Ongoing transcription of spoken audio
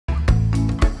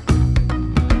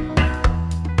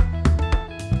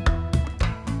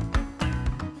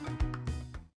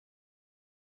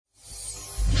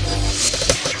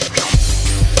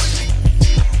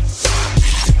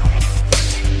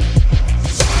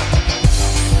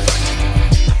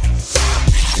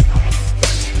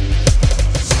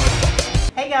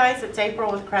it's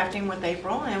April with Crafting with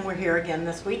April, and we're here again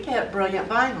this week at Brilliant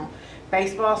Vinyl.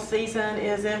 Baseball season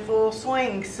is in full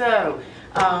swing, so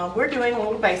we're doing a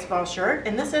little baseball shirt,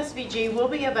 and this SVG will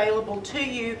be available to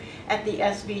you at the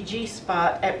SVG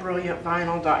spot at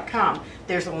brilliantvinyl.com.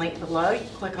 There's a link below. You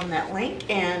click on that link,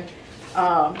 and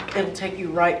it'll take you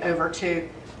right over to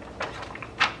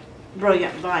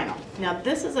Brilliant Vinyl. Now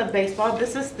this is a baseball,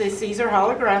 this is the Siser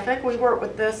Holographic. We worked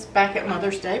with this back at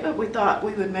Mother's Day, but we thought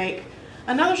we would make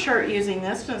another shirt using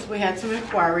this since we had some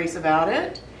inquiries about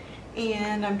it.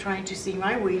 And I'm trying to see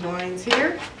my weed lines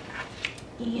here.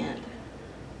 And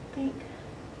I think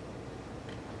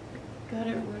got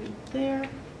it right there.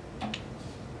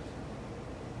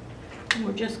 And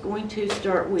we're just going to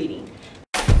start weeding.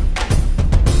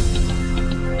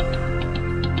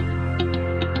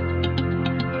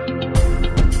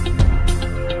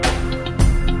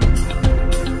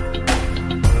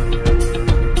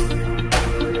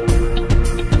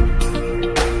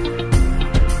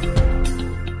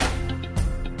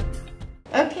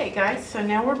 Okay guys, so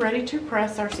now we're ready to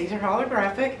press our Siser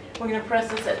Holographic. We're going to press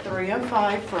this at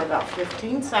 305 for about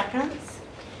 15 seconds.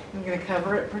 I'm going to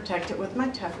cover it, protect it with my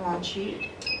Teflon sheet.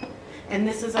 And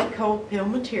this is a cold peel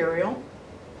material.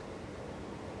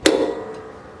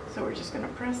 So we're just going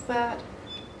to press that.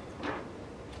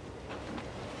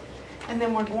 And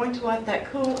then we're going to let that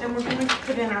cool, and we're going to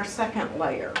put in our second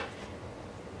layer.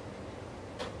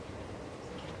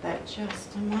 Give that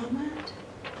just a moment.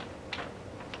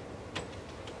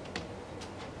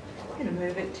 I'm going to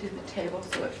move it to the table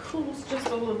so it cools just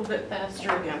a little bit faster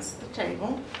against the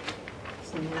table.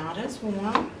 It's not as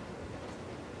warm.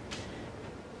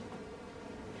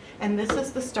 And this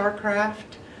is the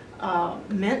StarCraft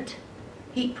Mint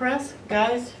heat press.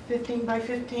 Guys, 15 by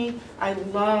 15. I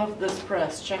love this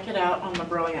press. Check it out on the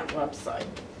Brilliant website.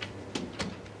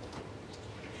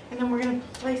 And then we're going to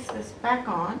place this back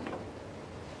on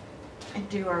and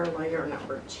do our layer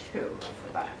number 2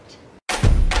 for that.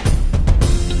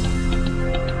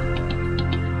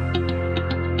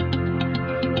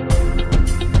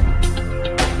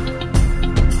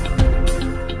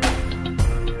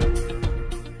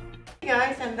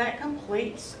 And that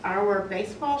completes our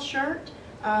baseball shirt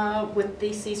with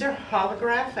the Siser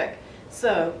Holographic.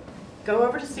 So go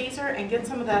over to Siser and get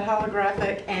some of that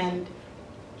holographic and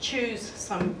choose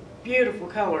some beautiful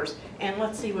colors, and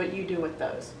let's see what you do with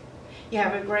those. You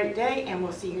have a great day, and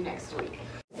we'll see you next week.